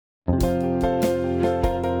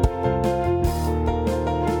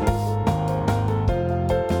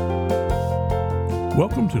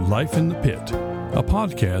Welcome to Life in the Pit, a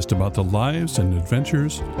podcast about the lives and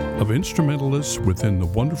adventures of instrumentalists within the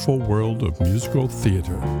wonderful world of musical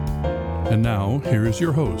theater. And now, here is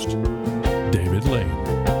your host, David Lane.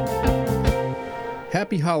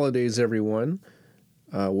 Happy holidays, everyone.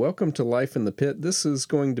 Welcome to Life in the Pit. This is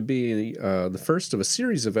going to be the first of a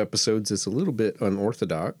series of episodes that's a little bit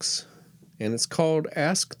unorthodox, and it's called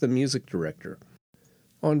Ask the Music Director.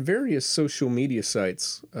 On various social media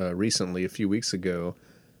sites recently, a few weeks ago,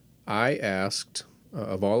 I asked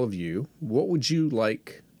of all of you, what would you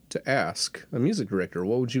like to ask a music director?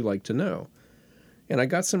 What would you like to know? And I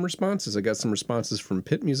got some responses. I got some responses from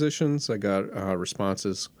pit musicians. I got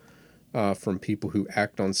responses from people who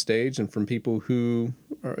act on stage and from people who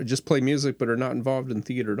just play music but are not involved in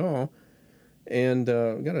theater at all. And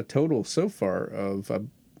I got a total so far of, I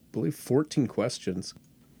believe, 14 questions.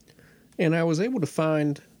 And I was able to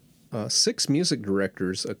find 6 music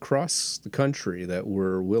directors across the country that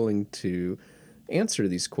were willing to answer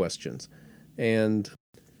these questions. And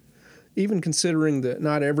even considering that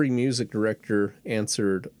not every music director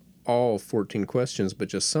answered all 14 questions, but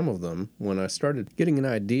just some of them, when I started getting an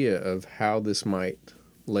idea of how this might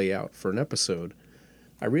lay out for an episode,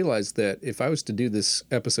 I realized that if I was to do this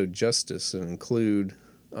episode justice and include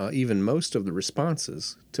even most of the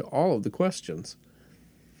responses to all of the questions,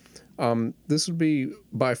 this would be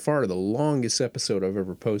by far the longest episode I've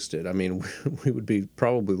ever posted. I mean, we would be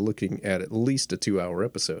probably looking at least a 2-hour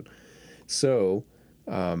episode. So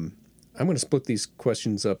I'm going to split these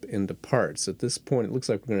questions up into parts. At this point, it looks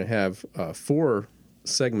like we're going to have 4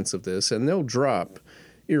 segments of this, and they'll drop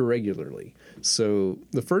irregularly. So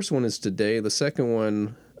the first one is today. The second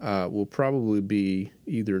one will probably be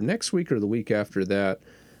either next week or the week after that,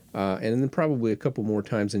 and then probably a couple more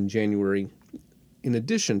times in January, in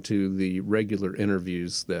addition to the regular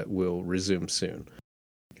interviews that will resume soon.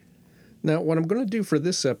 Now, what I'm going to do for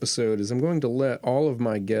this episode is I'm going to let all of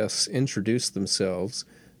my guests introduce themselves,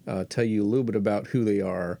 tell you a little bit about who they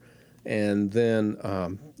are, and then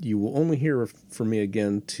you will only hear from me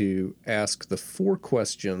again to ask the 4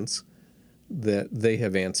 questions that they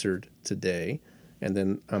have answered today, and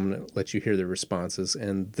then I'm going to let you hear their responses,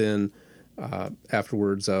 and then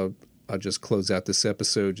afterwards I'll just close out this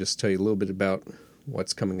episode, just tell you a little bit about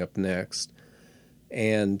what's coming up next.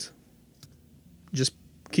 And just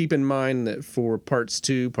keep in mind that for parts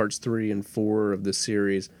 2, parts 3, and 4 of this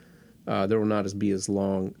series, there will not be as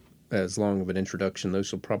long of an introduction.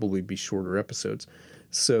 Those will probably be shorter episodes.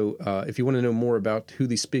 So if you want to know more about who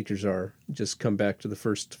these speakers are, just come back to the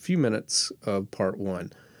first few minutes of part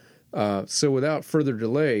 1. So without further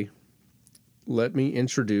delay, let me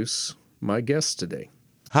introduce my guests today.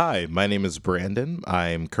 Hi, my name is Brandon.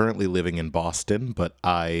 I'm currently living in Boston, but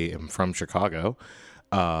I am from Chicago.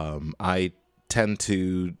 I tend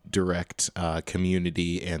to direct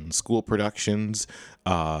community and school productions,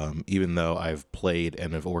 even though I've played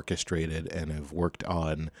and have orchestrated and have worked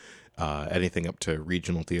on anything up to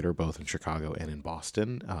regional theater, both in Chicago and in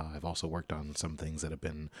Boston. I've also worked on some things that have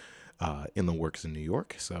been in the works in New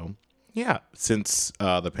York, so... Yeah, since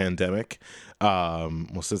the pandemic,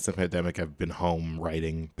 I've been home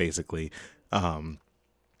writing, basically,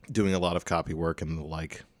 doing a lot of copy work and the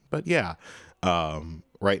like. But yeah,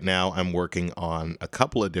 right now I'm working on a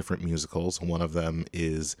couple of different musicals. One of them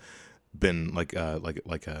is been like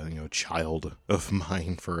a child of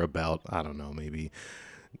mine for about, I don't know, maybe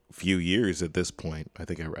a few years at this point. I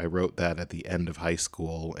think I wrote that at the end of high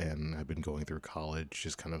school, and I've been going through college,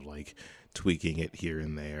 just kind of like tweaking it here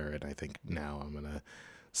and there, and I think now I'm going to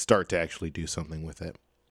start to actually do something with it.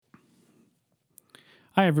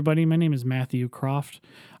 Hi, everybody. My name is Matthew Croft.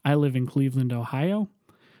 I live in Cleveland, Ohio.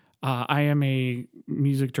 I am a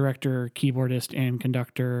music director, keyboardist, and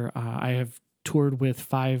conductor. I have toured with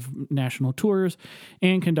 5 national tours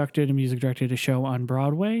and conducted and music directed a show on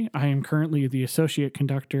Broadway. I am currently the associate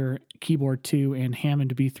conductor, keyboard 2, and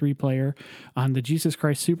Hammond B3 player on the Jesus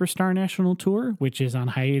Christ Superstar National Tour, which is on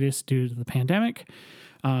hiatus due to the pandemic.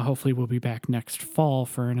 Hopefully we'll be back next fall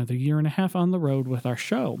for another 1.5 years on the road with our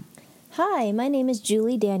show. Hi, my name is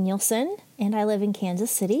Julie Danielson, and I live in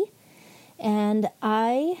Kansas City. And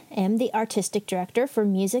I am the artistic director for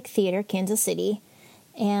Music Theater Kansas City.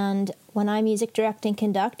 And when I music direct and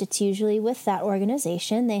conduct, it's usually with that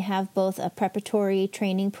organization. They have both a preparatory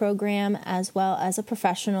training program as well as a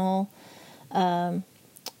professional theater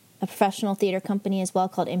company as well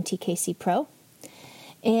called MTKC Pro.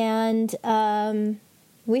 And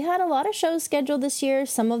we had a lot of shows scheduled this year.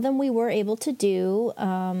 Some of them we were able to do.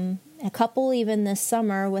 A couple even this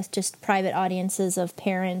summer with just private audiences of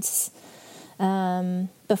parents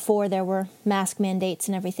before there were mask mandates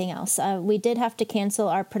and everything else. We did have to cancel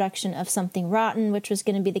our production of Something Rotten, which was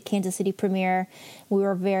going to be the Kansas City premiere. We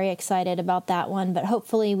were very excited about that one, but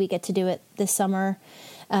hopefully we get to do it this summer.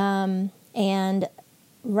 And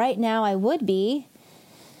right now I would be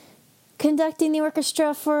conducting the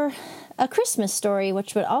orchestra for A Christmas Story,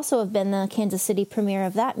 which would also have been the Kansas City premiere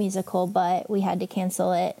of that musical, but we had to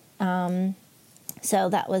cancel it. So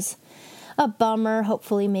that was a bummer.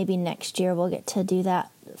 Hopefully maybe next year we'll get to do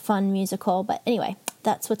that fun musical. But anyway,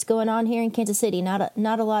 that's what's going on here in Kansas City. Not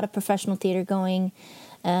a lot of professional theater going,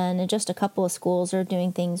 and just a couple of schools are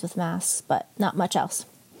doing things with masks, but not much else.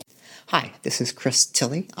 Hi, this is Chris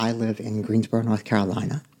Tilley. I live in Greensboro, North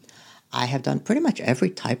Carolina. I have done pretty much every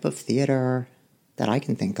type of theater that I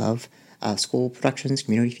can think of. School productions,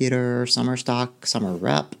 community theater, summer stock, summer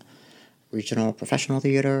rep, regional professional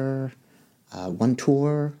theater, one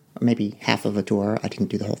tour, or maybe half of a tour. I didn't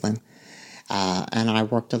do the whole thing. And I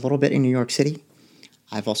worked a little bit in New York City.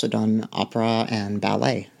 I've also done opera and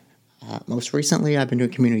ballet. Most recently, I've been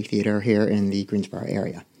doing community theater here in the Greensboro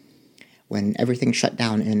area. When everything shut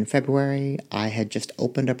down in February, I had just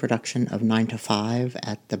opened a production of 9 to 5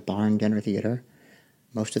 at the Barn Dinner Theater.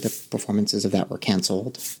 Most of the performances of that were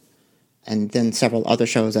canceled. And then several other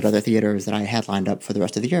shows at other theaters that I had lined up for the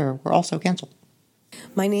rest of the year were also canceled.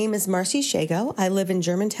 My name is Marcy Shago. I live in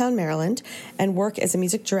Germantown, Maryland, and work as a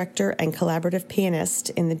music director and collaborative pianist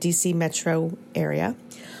in the D.C. metro area.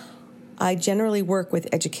 I generally work with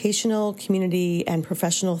educational, community, and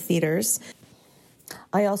professional theaters.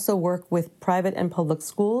 I also work with private and public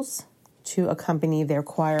schools to accompany their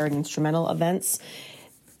choir and instrumental events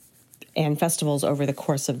and festivals over the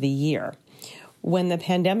course of the year. When the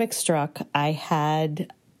pandemic struck, I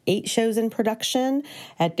had 8 shows in production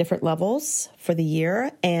at different levels for the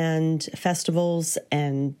year, and festivals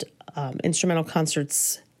and instrumental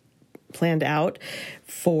concerts planned out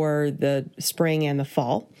for the spring and the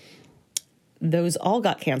fall. Those all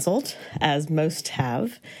got canceled, as most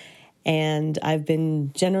have, and I've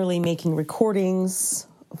been generally making recordings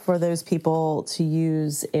for those people to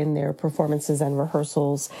use in their performances and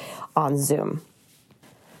rehearsals on Zoom.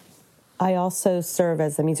 I also serve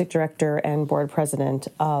as the music director and board president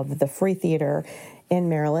of the Free Theater in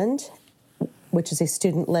Maryland, which is a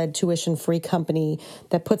student-led tuition-free company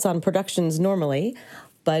that puts on productions normally,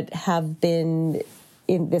 but have been,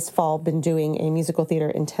 in this fall, been doing a musical theater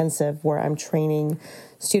intensive where I'm training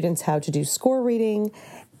students how to do score reading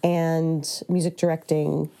and music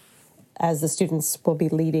directing, as the students will be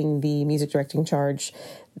leading the music directing charge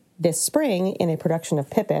this spring in a production of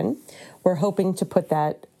Pippin. We're hoping to put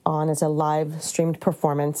that on as a live streamed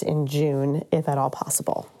performance in June, if at all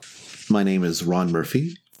possible. My name is Ron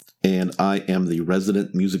Murphy, and I am the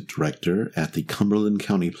resident music director at the Cumberland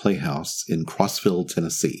County Playhouse in Crossville,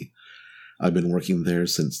 Tennessee. I've been working there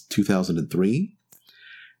since 2003,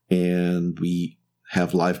 and we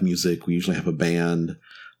have live music. We usually have a band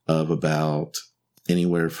of about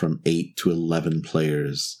anywhere from 8 to 11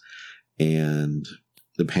 players, and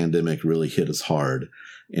the pandemic really hit us hard.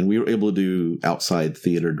 And we were able to do outside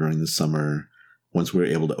theater during the summer once we were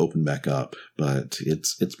able to open back up. But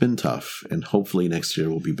it's been tough, and hopefully next year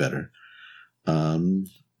will be better.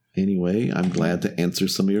 Anyway, I'm glad to answer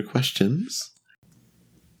some of your questions.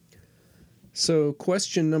 So,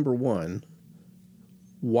 question number 1.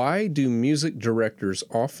 Why do music directors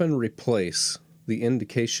often replace the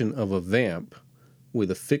indication of a vamp with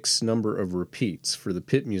a fixed number of repeats for the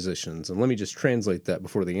pit musicians? And let me just translate that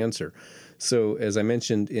before the answer. So, as I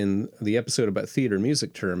mentioned in the episode about theater and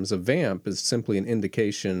music terms, a vamp is simply an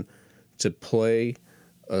indication to play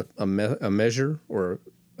a measure or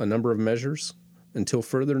a number of measures until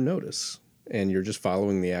further notice, and you're just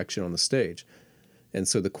following the action on the stage. And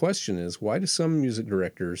so the question is, why do some music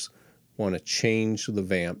directors want to change the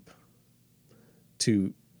vamp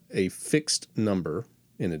to a fixed number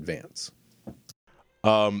in advance?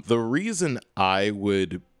 The reason I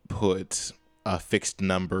would put a fixed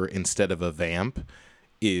number instead of a vamp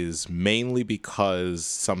is mainly because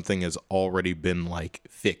something has already been like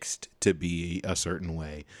fixed to be a certain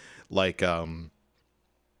way. Like,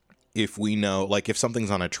 if we know, like if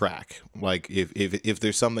something's on a track, like if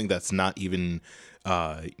there's something that's not even,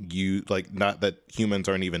 not that humans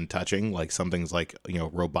aren't even touching, like something's like,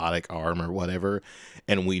 robotic arm or whatever,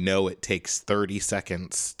 and we know it takes 30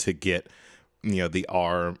 seconds to get, the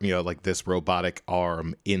arm, like this robotic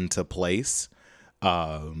arm into place.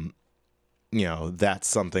 That's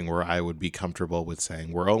something where I would be comfortable with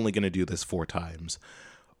saying we're only going to do this 4 times.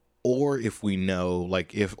 Or if we know,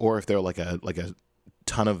 if they're like a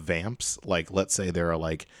ton of vamps, like let's say there are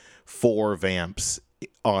like 4 vamps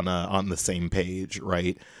on the same page,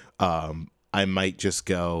 right? I might just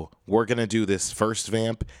go, we're going to do this first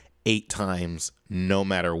vamp 8 times no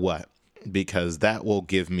matter what, because that will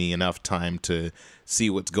give me enough time to see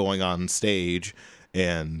what's going on stage.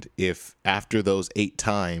 And if after those 8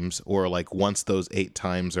 times, or like once those 8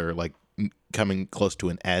 times are like coming close to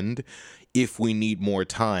an end, if we need more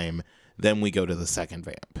time, then we go to the second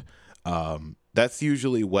vamp. That's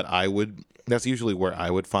usually where I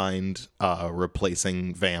would find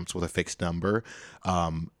replacing vamps with a fixed number.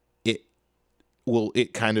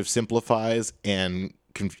 It kind of simplifies and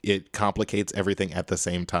it complicates everything at the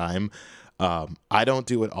same time. I don't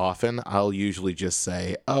do it often. I'll usually just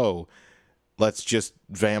say, oh, let's just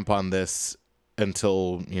vamp on this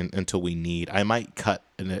until we need. I might cut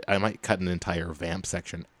an entire vamp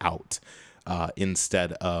section out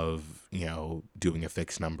instead of doing a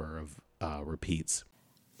fixed number of repeats.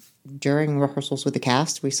 During rehearsals with the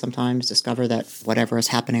cast, we sometimes discover that whatever is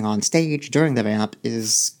happening on stage during the vamp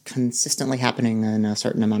is consistently happening in a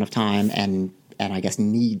certain amount of time, and I guess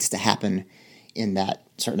needs to happen in that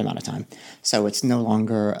certain amount of time. So it's no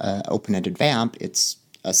longer an open-ended vamp, it's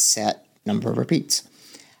a set number of repeats.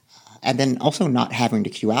 And then also not having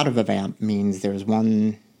to cue out of a vamp means there's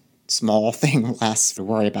one small thing less to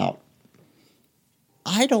worry about.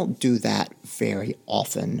 I don't do that very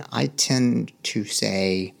often. I tend to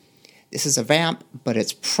say, this is a vamp, but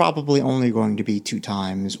it's probably only going to be 2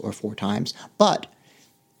 times or 4 times. But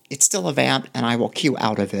it's still a vamp, and I will cue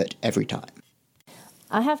out of it every time.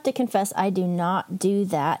 I have to confess, I do not do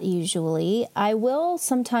that usually. I will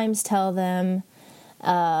sometimes tell them,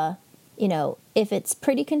 if it's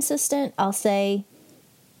pretty consistent, I'll say,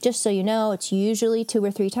 just so you know, it's usually 2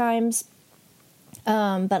 or 3 times.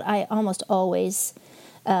 But I almost always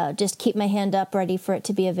just keep my hand up ready for it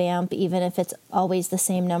to be a vamp, even if it's always the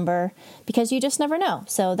same number, because you just never know.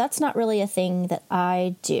 So that's not really a thing that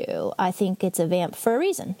I do. I think it's a vamp for a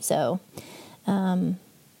reason. So the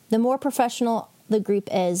more professional the group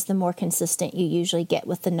is, the more consistent you usually get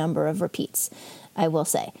with the number of repeats, I will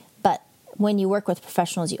say. But when you work with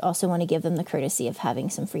professionals, you also want to give them the courtesy of having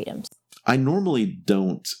some freedoms. I normally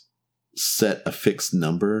don't set a fixed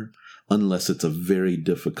number unless it's a very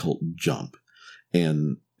difficult jump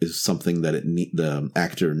and is something that the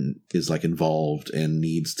actor is like involved and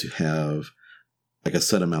needs to have like a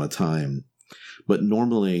set amount of time. But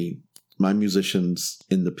normally my musicians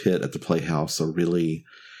in the pit at the Playhouse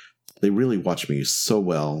they really watch me so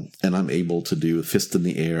well, and I'm able to do fist in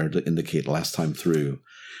the air to indicate last time through.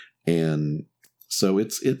 And so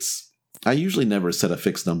I usually never set a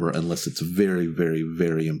fixed number unless it's very, very,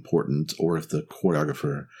 very important, or if the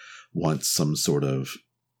choreographer wants some sort of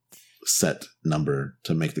set number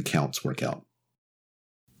to make the counts work out.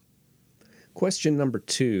 Question number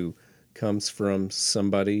 2 comes from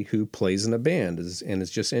somebody who plays in a band and is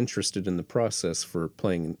just interested in the process for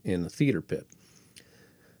playing in a theater pit.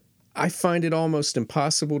 I find it almost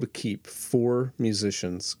impossible to keep 4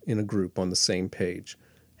 musicians in a group on the same page.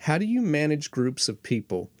 How do you manage groups of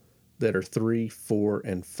people that are 3, 4,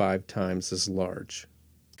 and 5 times as large?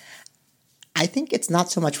 I think it's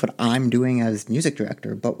not so much what I'm doing as music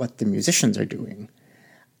director, but what the musicians are doing.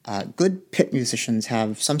 Good pit musicians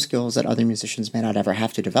have some skills that other musicians may not ever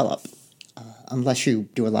have to develop, unless you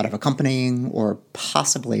do a lot of accompanying, or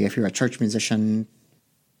possibly if you're a church musician.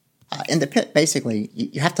 In the pit, basically,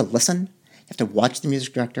 you have to listen, you have to watch the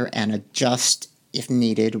music director and adjust if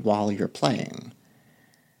needed while you're playing.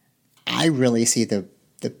 I really see the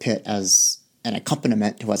pit as an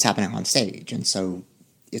accompaniment to what's happening on stage, and so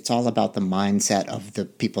it's all about the mindset of the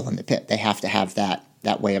people in the pit. They have to have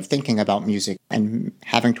that way of thinking about music and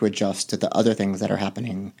having to adjust to the other things that are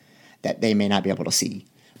happening that they may not be able to see,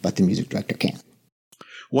 but the music director can.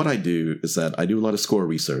 What I do is that I do a lot of score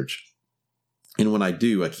research. And when I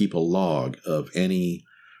do, I keep a log of any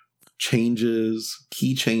changes,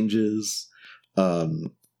 key changes.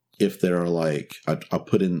 If there are like,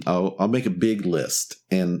 I'll make a big list.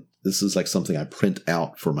 And this is like something I print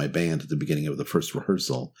out for my band at the beginning of the first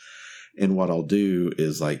rehearsal. And what I'll do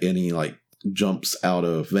is like any like jumps out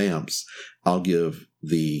of vamps, I'll give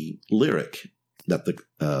the lyric that the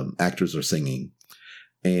actors are singing.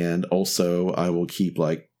 And also I will keep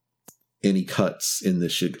like any cuts in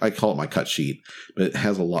this sheet. I call it my cut sheet, but it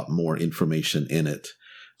has a lot more information in it.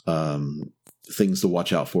 Things to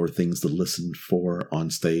watch out for, things to listen for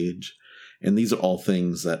on stage. And these are all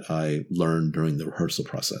things that I learned during the rehearsal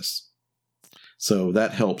process. So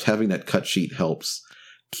that helps. Having that cut sheet helps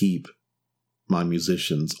keep my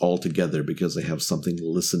musicians all together because they have something to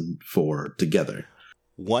listen for together.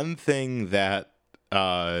 One thing that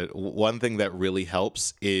really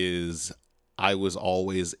helps is I was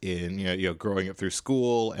always in, growing up through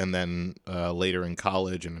school and then later in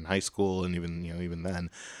college and in high school and even then,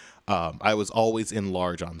 I was always in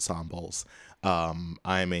large ensembles. I'm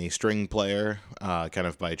a string player, kind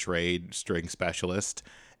of by trade, string specialist,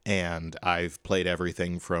 and I've played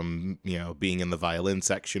everything from, being in the violin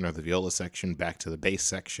section or the viola section back to the bass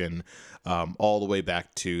section, all the way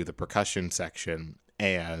back to the percussion section.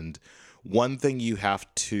 And one thing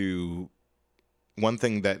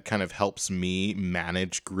that kind of helps me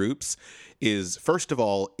manage groups is, first of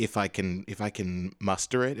all, if I can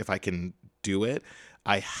muster it, if I can do it,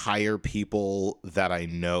 I hire people that I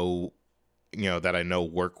know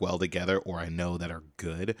work well together, or I know that are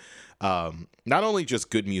good. Not only just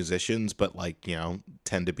good musicians, but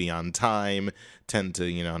tend to be on time, tend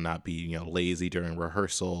to, not be, lazy during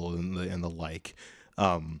rehearsal and the like.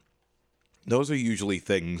 Those are usually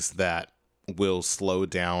things that will slow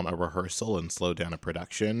down a rehearsal and slow down a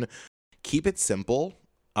production. Keep it simple.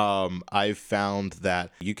 I've found that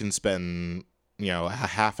you can spend, a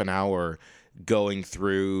half an hour going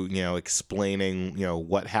through, explaining,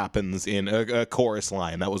 what happens in a chorus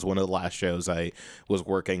line. That was one of the last shows I was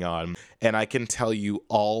working on. And I can tell you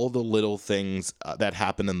all the little things that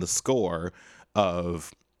happen in the score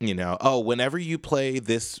of, whenever you play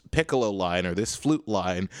this piccolo line or this flute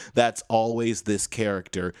line, that's always this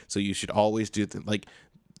character. So you should always do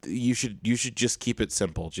you should just keep it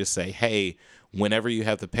simple. Just say, hey, whenever you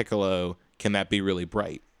have the piccolo, can that be really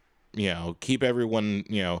bright? Keep everyone,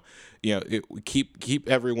 keep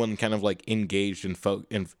everyone kind of engaged and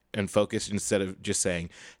focused, instead of just saying,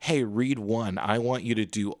 hey, read one. I want you to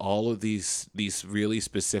do all of these really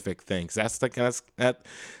specific things.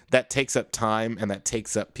 That takes up time, and that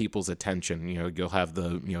takes up people's attention. You'll have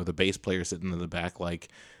the bass player sitting in the back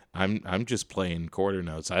I'm just playing quarter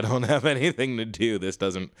notes. I don't have anything to do. This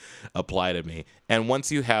doesn't apply to me. And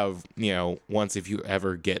once you have, if you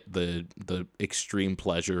ever get the extreme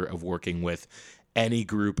pleasure of working with any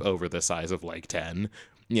group over the size of 10,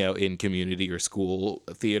 in community or school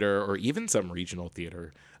theater, or even some regional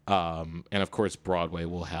theater. And of course, Broadway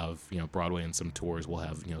will have, Broadway and some tours will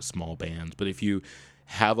have, small bands. But if you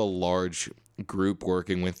have a large group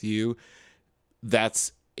working with you,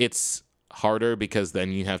 it's harder, because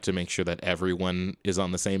then you have to make sure that everyone is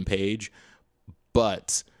on the same page.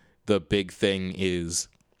 But the big thing is,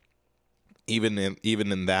 even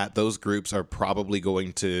in that, those groups are probably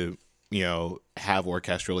going to, have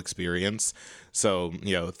orchestral experience. So,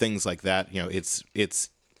 things like that, it's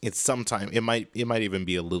sometimes it might even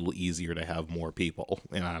be a little easier to have more people,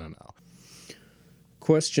 and I don't know.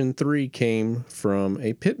 Question 3 came from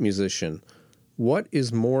a pit musician. What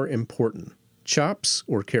is more important, chops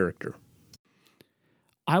or character?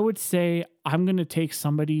 I would say I'm going to take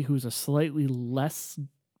somebody who's a slightly less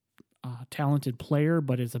talented player,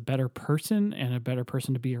 but is a better person and a better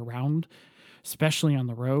person to be around, especially on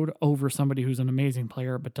the road, over somebody who's an amazing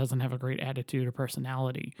player but doesn't have a great attitude or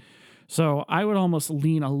personality. So I would almost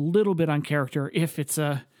lean a little bit on character if it's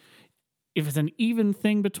an even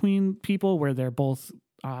thing between people where they're both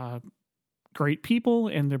great people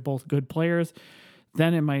and they're both good players.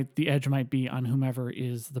 Then the edge might be on whomever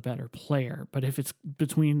is the better player. But if it's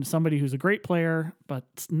between somebody who's a great player but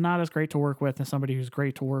not as great to work with, and somebody who's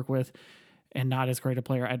great to work with and not as great a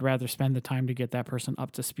player, I'd rather spend the time to get that person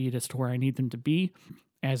up to speed as to where I need them to be,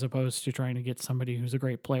 as opposed to trying to get somebody who's a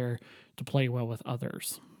great player to play well with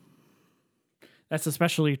others. That's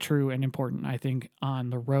especially true and important, I think, on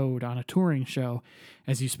the road, on a touring show,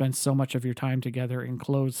 as you spend so much of your time together in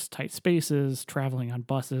closed, tight spaces, traveling on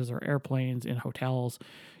buses or airplanes, in hotels.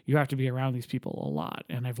 You have to be around these people a lot.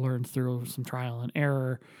 And I've learned through some trial and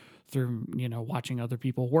error, through, watching other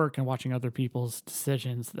people work and watching other people's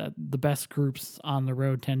decisions, that the best groups on the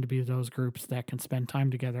road tend to be those groups that can spend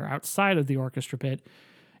time together outside of the orchestra pit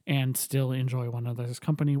and still enjoy one another's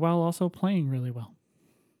company while also playing really well.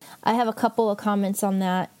 I have a couple of comments on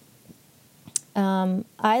that.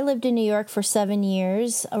 I lived in New York for 7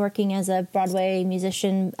 years, working as a Broadway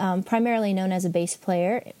musician, primarily known as a bass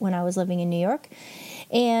player when I was living in New York.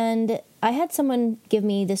 And I had someone give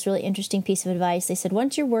me this really interesting piece of advice. They said,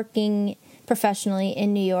 once you're working professionally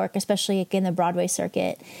in New York, especially in the Broadway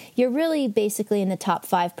circuit, you're really basically in the top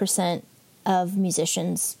 5% of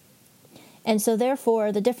musicians. And so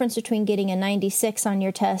therefore, the difference between getting a 96 on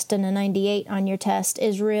your test and a 98 on your test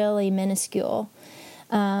is really minuscule.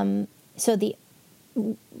 By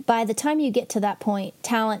the time you get to that point,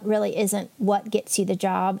 talent really isn't what gets you the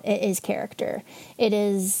job. It is character. It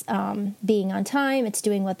is being on time. It's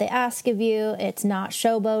doing what they ask of you. It's not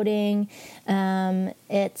showboating.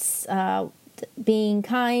 It's being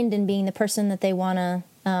kind and being the person that they want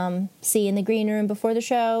to see in the green room before the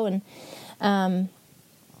show. And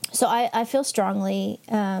So I feel strongly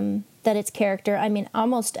that it's character. I mean,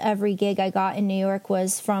 almost every gig I got in New York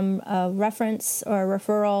was from a reference or a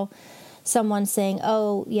referral, someone saying,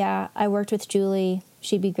 oh, yeah, I worked with Julie.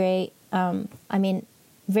 She'd be great. I mean,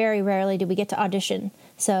 very rarely did we get to audition.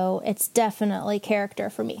 So it's definitely character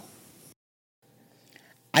for me.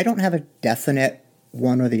 I don't have a definite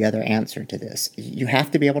one or the other answer to this. You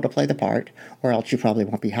have to be able to play the part, or else you probably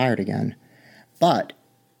won't be hired again. But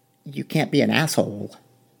you can't be an asshole,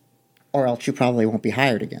 or else you probably won't be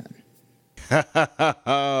hired again.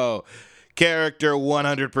 Oh, character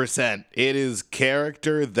 100%. It is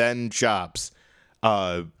character then chops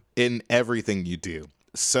in everything you do.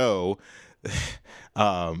 So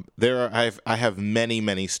I have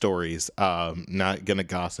many stories. Not gonna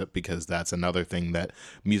gossip because that's another thing that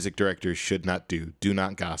music directors should not do. Do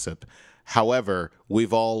not gossip. However,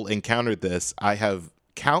 we've all encountered this. I have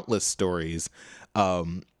countless stories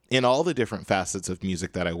in all the different facets of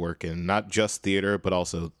music that I work in, not just theater, but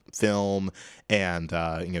also film and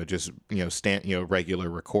regular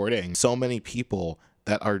recording. So many people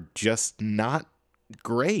that are just not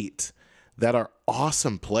great, that are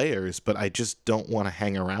awesome players, but I just don't want to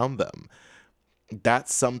hang around them.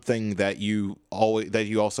 That's something that you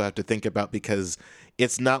also have to think about, because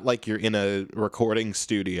it's not like you're in a recording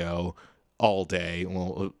studio all day.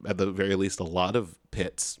 Well, at the very least, a lot of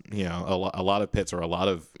pits, a lot of pits or a lot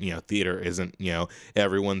of, theater isn't,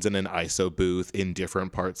 everyone's in an ISO booth in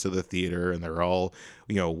different parts of the theater, and they're all,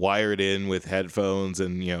 wired in with headphones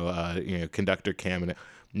and, conductor cam.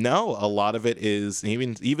 No, a lot of it is,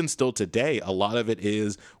 even still today, a lot of it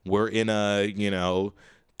is we're in a,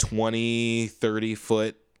 20, 30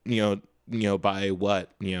 foot, by what,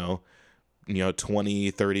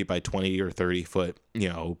 20, 30 by 20 or 30 foot,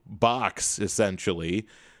 box, essentially,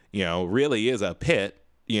 really is a pit.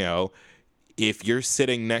 If you're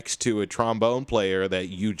sitting next to a trombone player that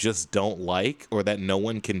you just don't like, or that no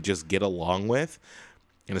one can just get along with,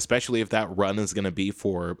 and especially if that run is going to be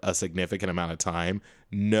for a significant amount of time,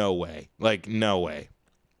 no way. Like, no way.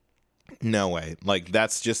 No way. Like,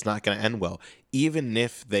 that's just not going to end well. Even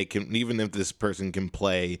if this person can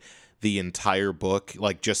play the entire book,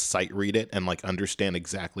 like just sight read it and like understand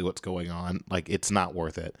exactly what's going on, like it's not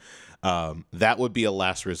worth it. That would be a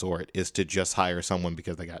last resort, is to just hire someone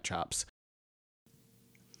because they got chops.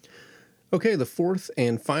 Okay, the fourth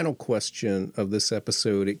and final question of this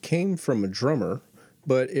episode, it came from a drummer,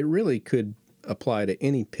 but it really could apply to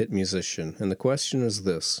any pit musician. And the question is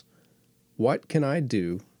this: what can I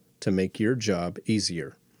do to make your job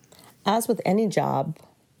easier? As with any job,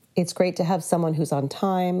 it's great to have someone who's on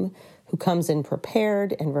time, who comes in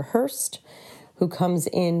prepared and rehearsed, who comes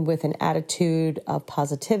in with an attitude of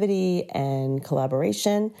positivity and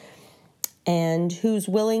collaboration, and who's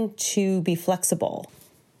willing to be flexible.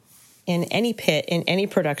 In any pit, in any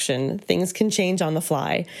production, things can change on the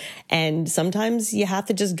fly, and sometimes you have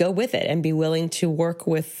to just go with it and be willing to work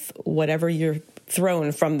with whatever you're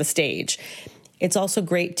thrown from the stage. It's also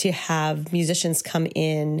great to have musicians come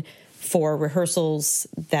in for rehearsals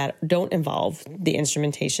that don't involve the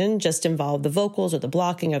instrumentation, just involve the vocals or the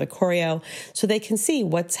blocking or the choreo, so they can see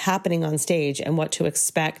what's happening on stage and what to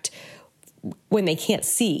expect when they can't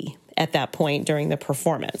see at that point during the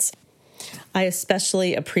performance. I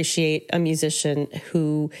especially appreciate a musician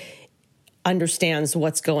who understands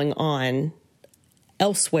what's going on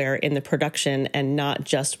elsewhere in the production and not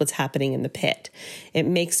just what's happening in the pit. It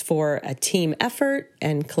makes for a team effort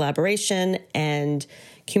and collaboration, and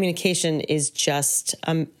communication is just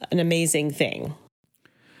an amazing thing.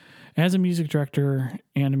 As a music director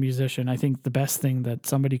and a musician, I think the best thing that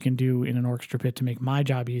somebody can do in an orchestra pit to make my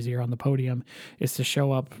job easier on the podium is to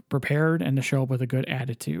show up prepared and to show up with a good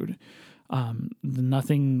attitude.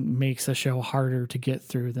 Nothing makes a show harder to get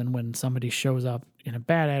through than when somebody shows up in a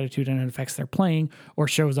bad attitude and it affects their playing, or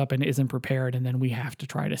shows up and isn't prepared, and then we have to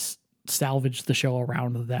try to salvage the show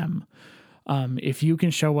around them. If you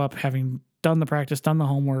can show up having done the practice, done the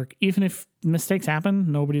homework, even if mistakes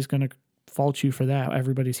happen, nobody's going to fault you for that.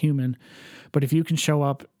 Everybody's human. But if you can show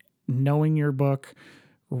up knowing your book,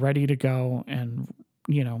 ready to go, and,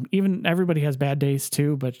 even everybody has bad days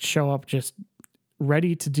too, but show up just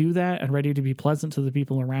ready to do that and ready to be pleasant to the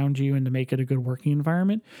people around you and to make it a good working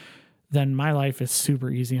environment, then my life is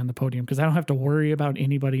super easy on the podium, because I don't have to worry about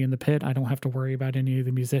anybody in the pit. I don't have to worry about any of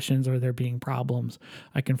the musicians or there being problems.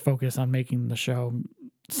 I can focus on making the show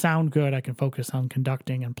sound good. I can focus on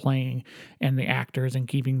conducting and playing and the actors and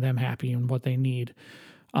keeping them happy and what they need.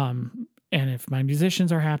 And if my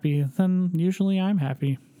musicians are happy, then usually I'm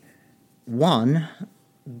happy. 1,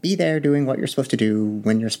 be there doing what you're supposed to do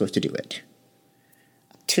when you're supposed to do it.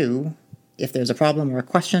 2, If there's a problem or a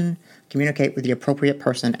question, communicate with the appropriate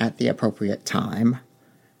person at the appropriate time.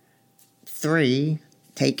 3,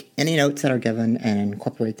 take any notes that are given and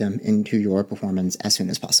incorporate them into your performance as soon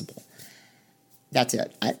as possible. That's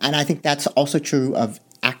it. And I think that's also true of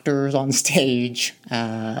actors on stage.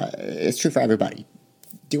 It's true for everybody.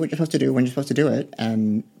 Do what you're supposed to do when you're supposed to do it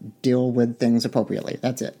and deal with things appropriately.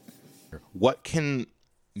 That's it. What can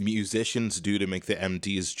musicians do to make the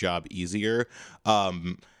MD's job easier?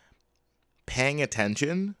 Paying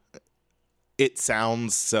attention. It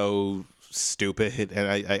sounds so stupid, and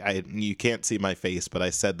I you can't see my face, but I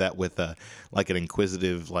said that with an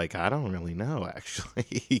inquisitive, I don't really know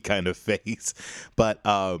actually kind of face. But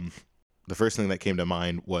the first thing that came to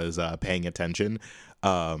mind was paying attention.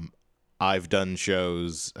 I've done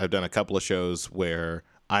a couple of shows where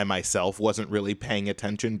I myself wasn't really paying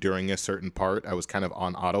attention during a certain part. I was kind of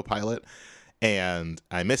on autopilot, and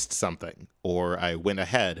I missed something, or I went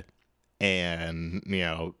ahead, and,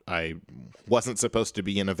 I wasn't supposed to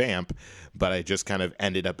be in a vamp, but I just kind of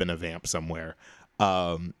ended up in a vamp somewhere.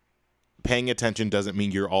 Paying attention doesn't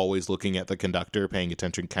mean you're always looking at the conductor. Paying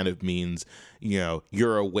attention kind of means,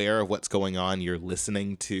 you're aware of what's going on. You're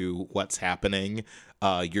listening to what's happening.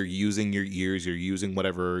 You're using your ears. You're using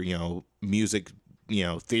whatever, music,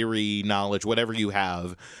 theory, knowledge, whatever you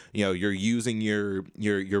have. You're using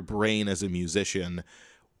your brain as a musician,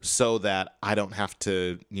 so that I don't have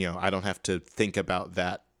to think about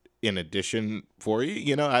that in addition for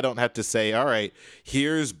you. I don't have to say, all right,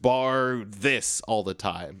 here's bar this all the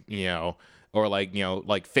time, or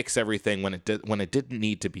fix everything when it didn't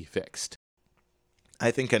need to be fixed. I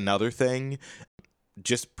think another thing,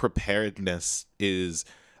 just preparedness is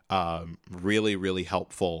really, really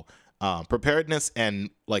helpful. Preparedness and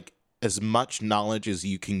as much knowledge as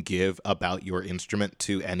you can give about your instrument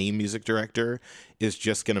to any music director is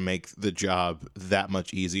just going to make the job that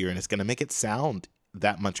much easier, and it's going to make it sound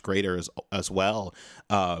that much greater as well.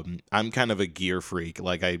 I'm kind of a gear freak.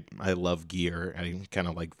 I love gear. I kind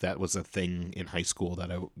of that was a thing in high school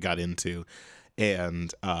that I got into.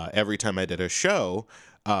 And every time I did a show,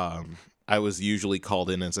 I was usually called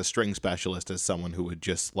in as a string specialist, as someone who would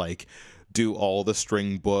just do all the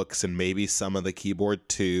string books and maybe some of the keyboard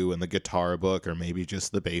too, and the guitar book, or maybe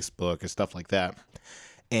just the bass book or stuff like that.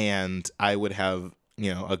 And I would have,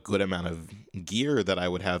 a good amount of gear that I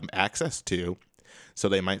would have access to. So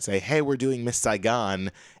they might say, hey, we're doing Miss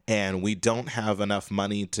Saigon, and we don't have enough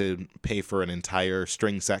money to pay for an entire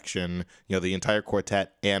string section, the entire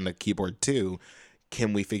quartet and a keyboard too.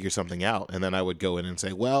 Can we figure something out? And then I would go in and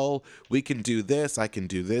say, well, we can do this, I can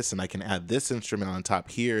do this, and I can add this instrument on top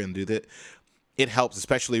here and do that. It helps,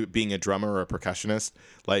 especially being a drummer or a percussionist.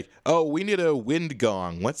 Oh, we need a wind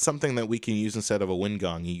gong. What's something that we can use instead of a wind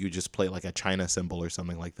gong? You just play a China cymbal or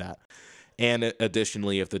something like that. And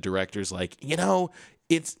additionally, if the director's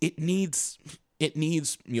it needs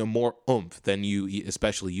more oomph than you,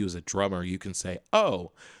 especially you as a drummer, you can say,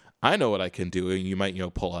 oh, I know what I can do. And you might,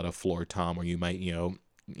 pull out a floor tom, or you might,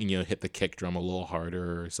 hit the kick drum a little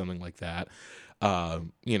harder or something like that.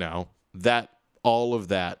 That all of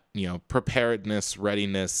that, preparedness,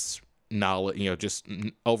 readiness, knowledge, just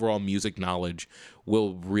overall music knowledge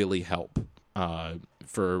will really help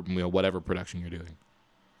for whatever production you're doing.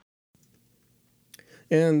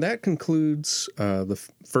 And that concludes the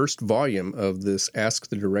first volume of this Ask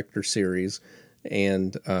the Director series.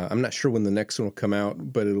 And I'm not sure when the next one will come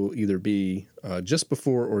out, but it'll either be just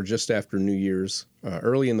before or just after New Year's,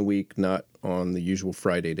 early in the week, not on the usual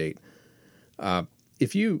Friday date.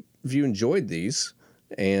 If you enjoyed these,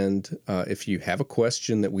 and if you have a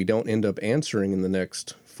question that we don't end up answering in the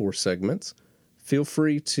next 4 segments, feel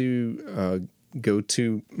free to go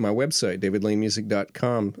to my website,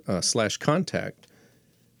 davidlanemusic.com/contact,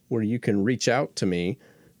 where you can reach out to me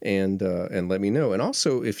and let me know. And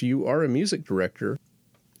also, if you are a music director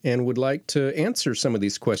and would like to answer some of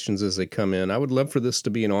these questions as they come in, I would love for this to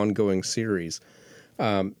be an ongoing series.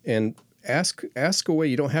 And ask away.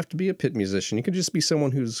 You don't have to be a pit musician. You could just be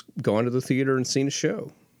someone who's gone to the theater and seen a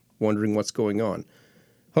show, wondering what's going on.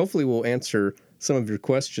 Hopefully we'll answer some of your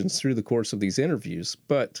questions through the course of these interviews,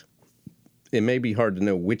 but it may be hard to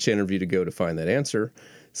know which interview to go to find that answer.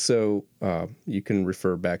 So you can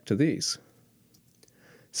refer back to these.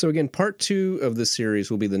 So again, part 2 of the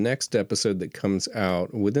series will be the next episode that comes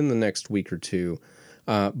out within the next week or two.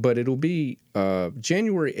 But it'll be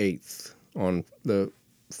January 8th, on the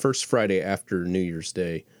first Friday after New Year's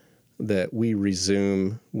Day, that we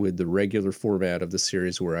resume with the regular format of the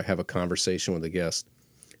series, where I have a conversation with a guest.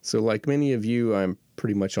 So like many of you, I'm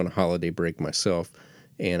pretty much on a holiday break myself,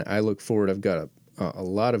 and I look forward. I've got a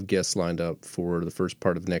lot of guests lined up for the first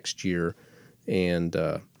part of next year, and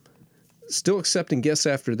Still accepting guests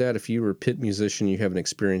after that. If you are a pit musician, you have an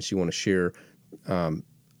experience you want to share, I'm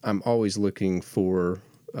always looking for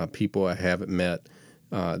people I haven't met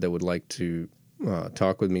that would like to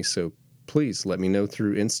talk with me. So please let me know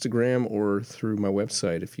through Instagram or through my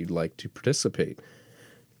website if you'd like to participate.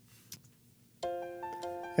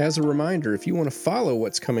 As a reminder, if you want to follow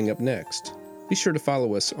what's coming up next, be sure to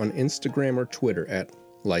follow us on Instagram or Twitter at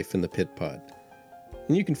Life in the Pit Pod.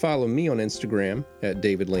 And you can follow me on Instagram at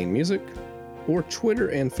David Lane Music or Twitter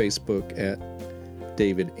and Facebook at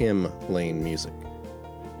David M. Lane Music.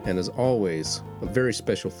 And as always, a very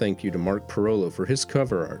special thank you to Mark Parolo for his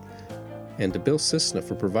cover art and to Bill Cisna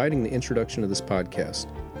for providing the introduction of this podcast.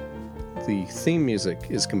 The theme music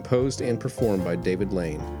is composed and performed by David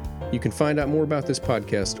Lane. You can find out more about this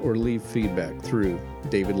podcast or leave feedback through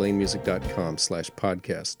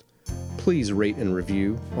davidlanemusic.com/podcast. Please rate and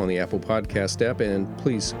review on the Apple Podcast app, and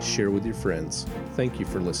please share with your friends. Thank you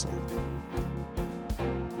for listening.